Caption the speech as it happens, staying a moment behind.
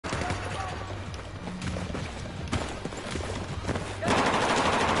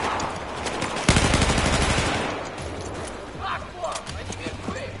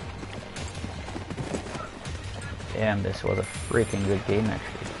Damn, this was a freaking good game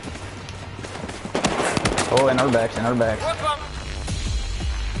actually. Oh, in our backs, in our backs.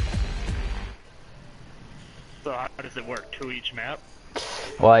 So how does it work? 2 each map?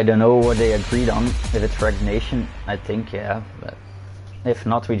 Well, I don't know what they agreed on. If it's Mrtdahsn, I think yeah. But if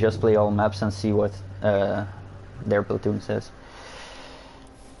not, we just play all maps and see what their platoon says.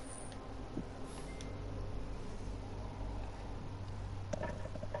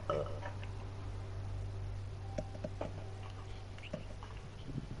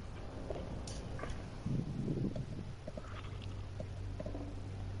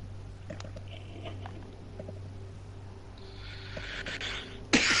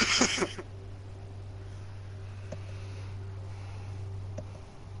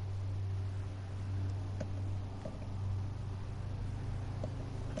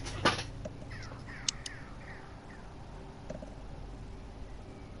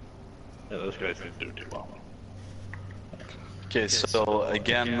 Yeah, those guys didn't do too well. Okay, so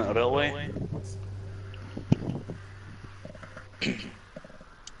again, railway.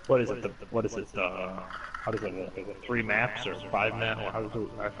 What is it? What is it? How does it work? Is it 3 maps or 5 maps? Or how does it?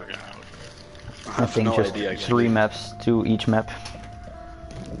 I forget. I think no just idea, 3 maps, 2 each map.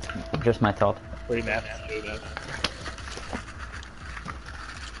 Just my thought. 3 maps, 2 maps.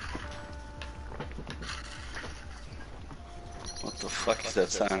 What the fuck is that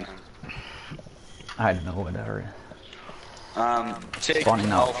sound? I don't know, whatever. Take Spawning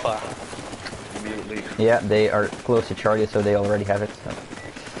now. Alpha immediately. Yeah, they are close to Charlie, so they already have it.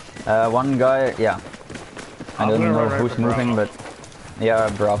 So. One guy, yeah. I don't know who's moving, but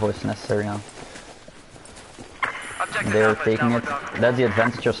yeah, Bravo is necessary now. They're taking it. That's the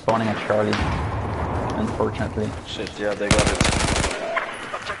advantage of spawning at Charlie, unfortunately. Shit, yeah, they got it.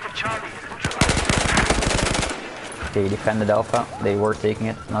 They defended Alpha. They were taking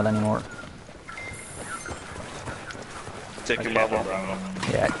it, not anymore. Taking Bravo.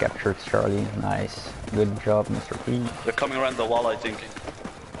 Yeah, it captured Charlie. Nice. Good job, Mr. P. They're coming around the wall, I think.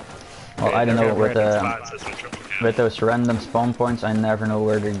 Well, I don't know, with those random spawn points, I never know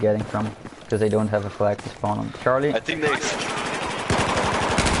where they're getting from. Because they don't have a flag to spawn on. Charlie? I think they...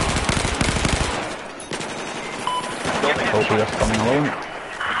 Hope he was coming alone.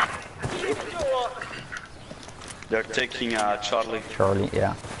 They're taking Charlie. Charlie,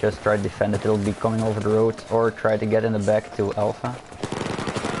 yeah. Just try to defend it. It'll be coming over the road. Or try to get in the back to Alpha.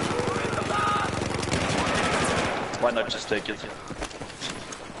 Why not just take it?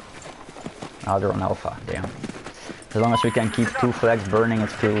 Ah, they're on Alpha, damn. As long as we can keep 2 flags burning,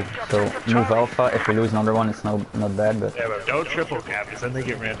 it's cool. So move Alpha. If we lose another one, it's not bad, but... Yeah, but don't triple cap, because then they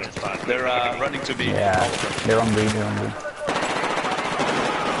get random spots. They're running to B. Yeah, they're on B, they're on B.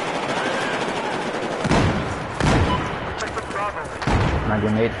 My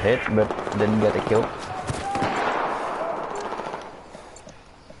grenade hit, but didn't get a kill.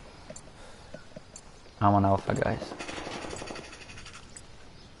 I'm on Alpha, guys.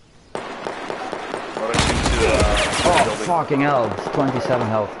 Oh, fucking hell, it's 27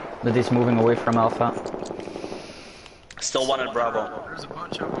 health. But he's moving away from Alpha. Still one at Bravo. There's a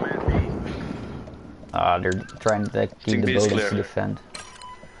bunch of them at B. Ah, they're trying to keep the buildings to defend.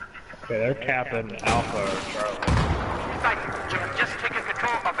 Okay, they're capping Alpha or Charlie.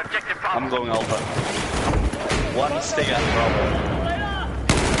 I'm going Alpha. One stay at Bravo.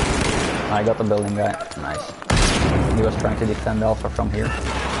 I got the building guy. Nice. He was trying to defend Alpha from here.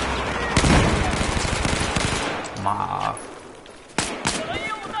 Ma.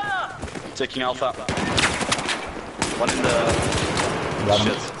 Taking Alpha. One in the... Got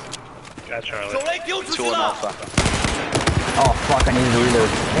him. Shit. Got Charlie. 2 on Alpha. Oh fuck, I need to reload.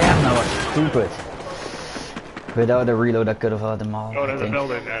 Damn, that was stupid. Without a reload, I could have had them all. Oh, there's a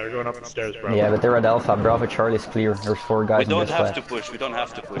building now. They're going up the stairs, bro. Yeah, but they're at Alpha. Bravo Charlie's clear. There's 4 guys We in don't this have flat. to push, we don't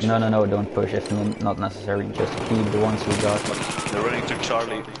have to push. No, don't push if not necessary. Just keep the ones we got. They're running to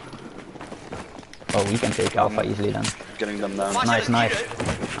Charlie. Oh, we can take Alpha easily then. Getting them down. Nice.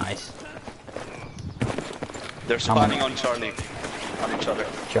 Nice. They're spawning on Charlie. On each other.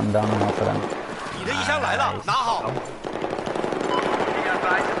 Jump down on Alpha then.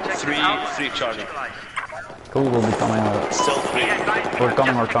 Nice. Three Charlie. Cool, we'll be coming out. Still 3. We're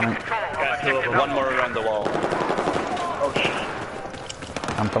coming. One more around the wall.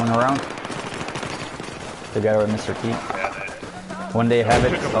 I'm coming around. Together with Mr. T. When they have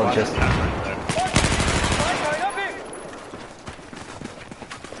it, I'll just...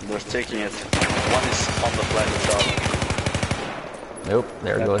 They're taking it. One is on the flag itself. Nope,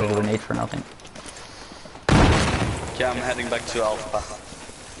 there goes a grenade for nothing. Okay, I'm heading back to Alpha.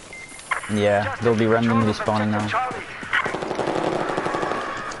 Yeah, they'll be randomly spawning now.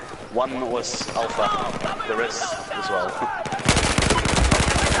 One was Alpha, the rest as well.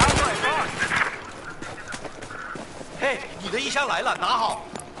 Hey, 你的衣箱来了，拿好。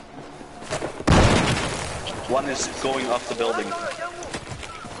 One is going off the building.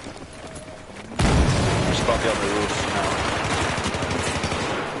 He's probably on the roof now.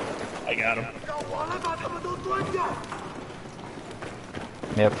 I got him.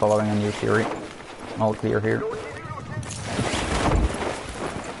 Yeah, following on your theory. All clear here.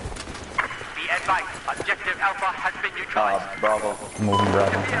 Be advised, objective Alpha has been neutralized. Bravo. Moving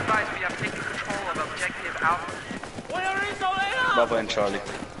Bravo. Be advised, we have taken control of objective Alpha. Bravo and Charlie.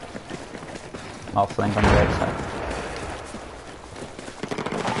 I'll flank on the right side.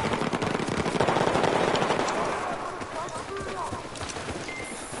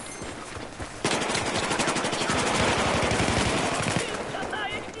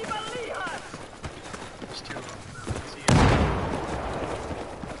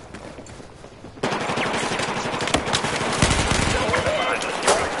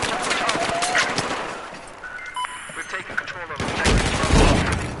 We've taken control of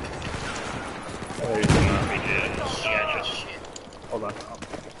objective Hold on.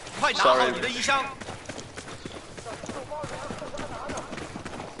 快拿好你的衣箱。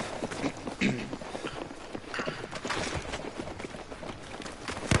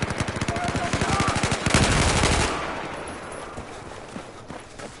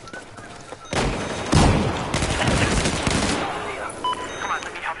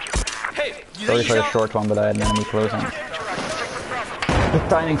 Sorry for the short one, but I had an enemy closing. The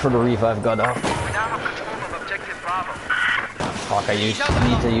timing for the revive got off. Fuck, I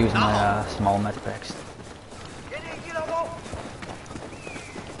need to use my small medpacks.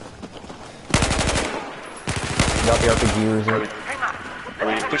 Got the RPG user. Are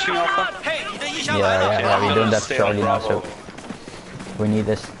we pushing Alpha? Yeah, we're doing that Charlie now, so we need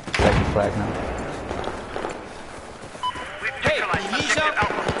this second flag now.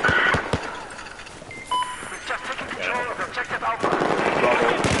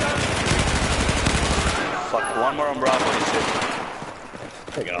 Fuck, one more on Bravo, he's hit.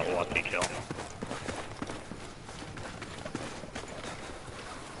 I got a lucky kill. I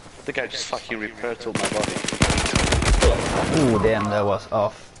think I just fucking repaired my body. Ooh, damn, that was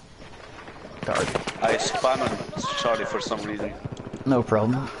off target. I spammed on Charlie for some reason. No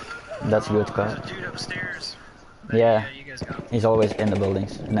problem. That's good, cause. Dude upstairs. Yeah, You guys got him. he's always in the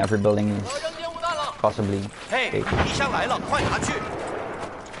buildings. In every building is possibly. Hey, 衣箱来了，快拿去！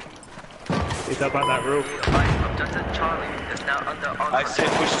 He's up on that roof. Objective Charlie is now under I say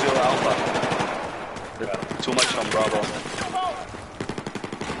push to Alpha. Too much on Bravo.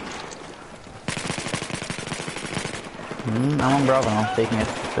 I'm on Bravo now, taking it.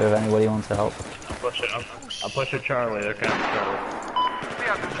 So if anybody wants to help. I'm pushing Charlie. They're counting Charlie.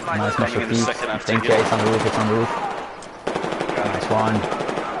 Nice, Coming in the Mr. second P. after Think you. yeah, it's on the roof, it's on the roof. Nice one.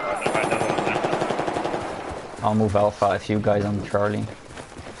 I'll move Alpha if you guys on Charlie.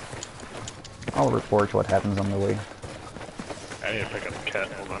 I'll report what happens on the way. I need to pick up the cat.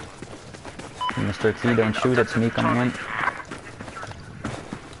 Hold on. Mr. T, don't shoot, it's me coming in.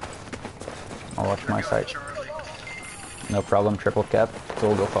 I'll watch my side. Charlie. No problem, triple cap. It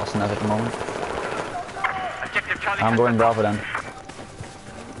will go fast enough at the moment. Objective Charlie. I'm going Bravo then.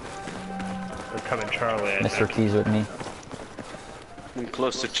 They're coming Charlie. I Mr. think. T's with me. I'm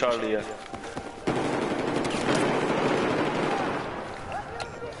close to Charlie, yeah.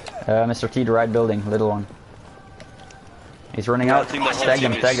 Mr. T, the right building, little one. He's running Yeah, I out. think that's Tag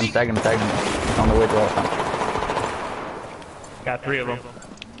him, what tag team him, is. tag him, tag him. He's on the way to Alpha. Got 3 of them.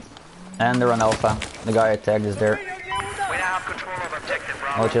 And they're on Alpha. The guy I tagged is there. We now have control of objective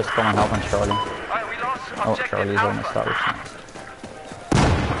Bravo. I'll just come and help on Charlie. Alright, we lost Oh, objective Charlie's almost Alpha. out.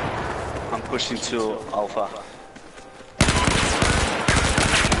 I'm pushing to Alpha.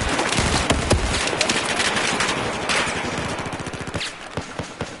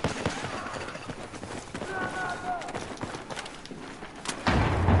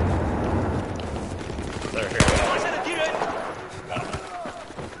 They're here.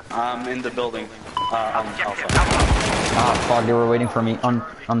 I'm in the building. On Alpha. Ah, fuck, they were waiting for me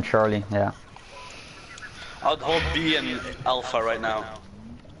on Charlie, yeah. I'll hold B and Alpha right now.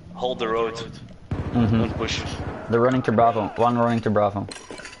 Hold the road. Mm-hmm. Don't push. They're running to Bravo. One running to Bravo.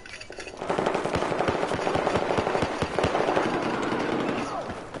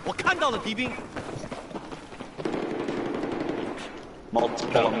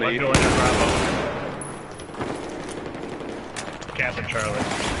 Multiple on One me. going to Bravo. Captain Charlie.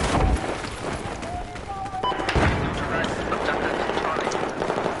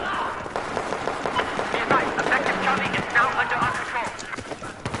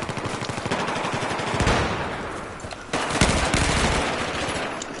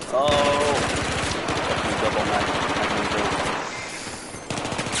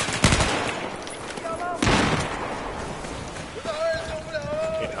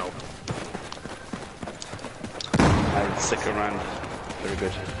 Very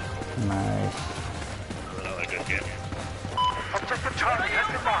good. Nice. Another good game. Objective Charlie has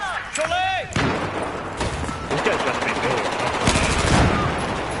been lost. 兄弟， These guys must be new.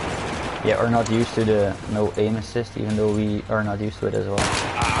 Yeah, we're not used to the no aim assist, even though we are not used to it as well.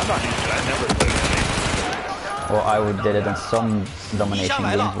 I'm not used to it. I never played it. Well, I would did it in some 衣 domination 箱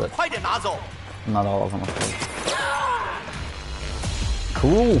来 games, 了， but 快点拿走。 not all of them, of course.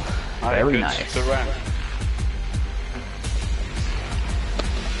 Cool. Alright, Very good. nice. Good round.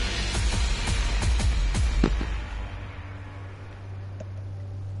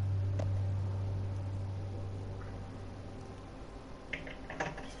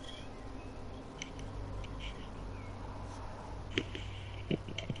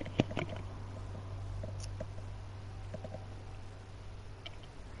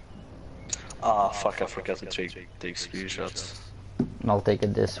 Ah, fuck, I forgot to take screenshots. I'll take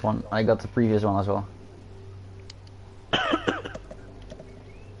it this one. I got the previous one as well.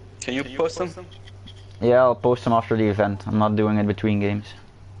 Can you post them? Yeah, I'll post them after the event. I'm not doing it between games.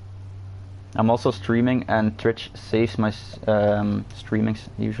 I'm also streaming, and Twitch saves my streamings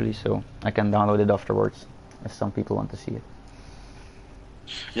usually, so I can download it afterwards if some people want to see it.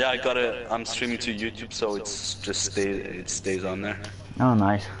 Yeah, I got it. I'm streaming to YouTube, so it's just it stays on there. Oh,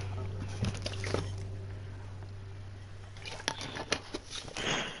 nice.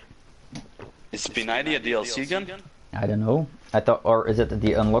 Is P90 a DLC gun? I don't know. I thought, or is it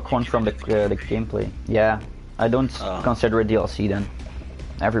the unlock one from the gameplay? Yeah, I don't consider it DLC then.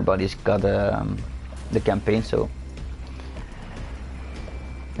 Everybody's got the campaign, so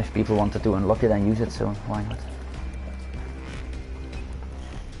if people wanted to unlock it and use it, so why not?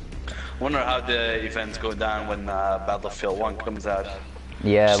 Wonder how the events go down when Battlefield 1 comes out.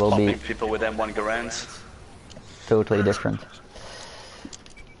 Yeah, it will Popping be people with M1 Garands. totally different.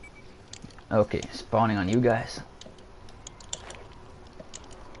 Okay, spawning on you guys.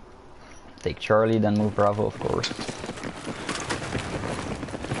 Take Charlie, then move Bravo, of course.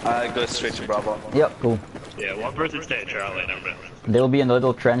 I go straight to Bravo. Yep, cool. Yeah, one person stay at Charlie, never mind. They'll be in a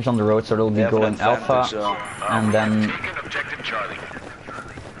little trench on the road, so they'll be They have an going Alpha, advantage, and then Taking Objective Charlie.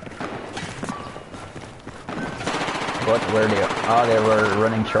 what? Where they are? Ah, they were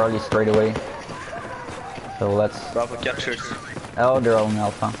running Charlie straight away. So let's. Bravo captured. Oh, they're all in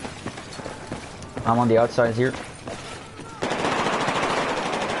Alpha. I'm on the outside here.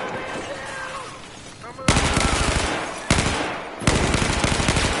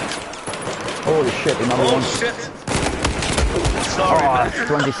 Holy shit, another one. Oh shit! Sorry, Oh, man.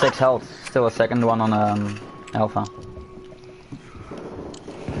 26 health. Still a second one on Alpha.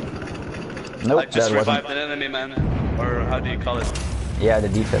 Nope, I just that revived wasn't. an enemy, man. Or how do you call it? Yeah, the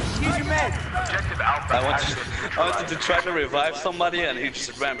defense. Objective Alpha I wanted to try to revive somebody and he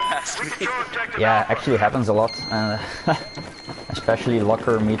just ran past me. Objective Yeah, Alpha. actually happens a lot. Especially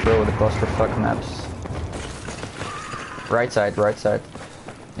Locker, Metro, the clusterfuck maps. Right side, right side.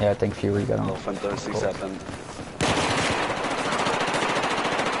 Yeah, I think Fury got Oh, him. fantastic happened.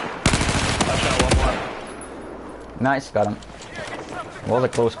 Nice, got him. Was a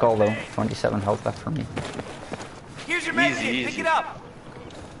close call though. 27 health left for me. Here's your Easy, medkit. Pick easy. it up.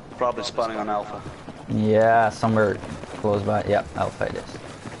 Probably spawning on Alpha. Yeah, somewhere close by. Yeah, Alpha it is.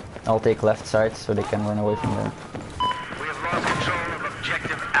 I'll take left side so they can run away from there. We have lost control of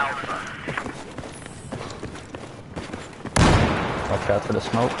Objective Alpha. Watch out for the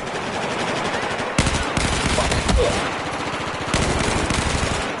smoke.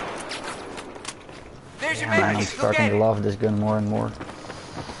 There's your Man, I'm medkit. Go starting get to it. love this gun more and more.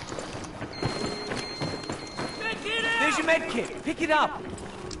 There's your medkit. Pick it up.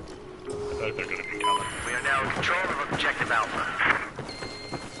 I thought they're gonna be coming. We are now in control of Objective Alpha.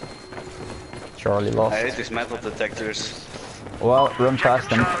 Charlie lost. I hate these metal detectors. Well, run past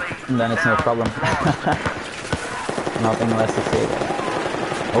them, and then it's no problem. Nothing less to say.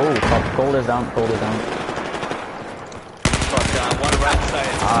 Oh, fuck, cold is down, cold is down. Fuck, one right side.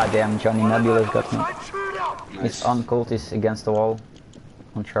 Ah, damn, Johnny Nebula's got me. Nice. He's on cold, he's against the wall.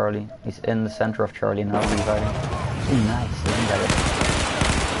 On Charlie. He's in the center of Charlie now, reviving. Ooh, nice, he got it.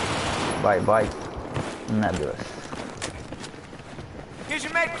 Bye, bye. Nebulous. Here's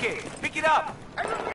your medkit. Pick it up.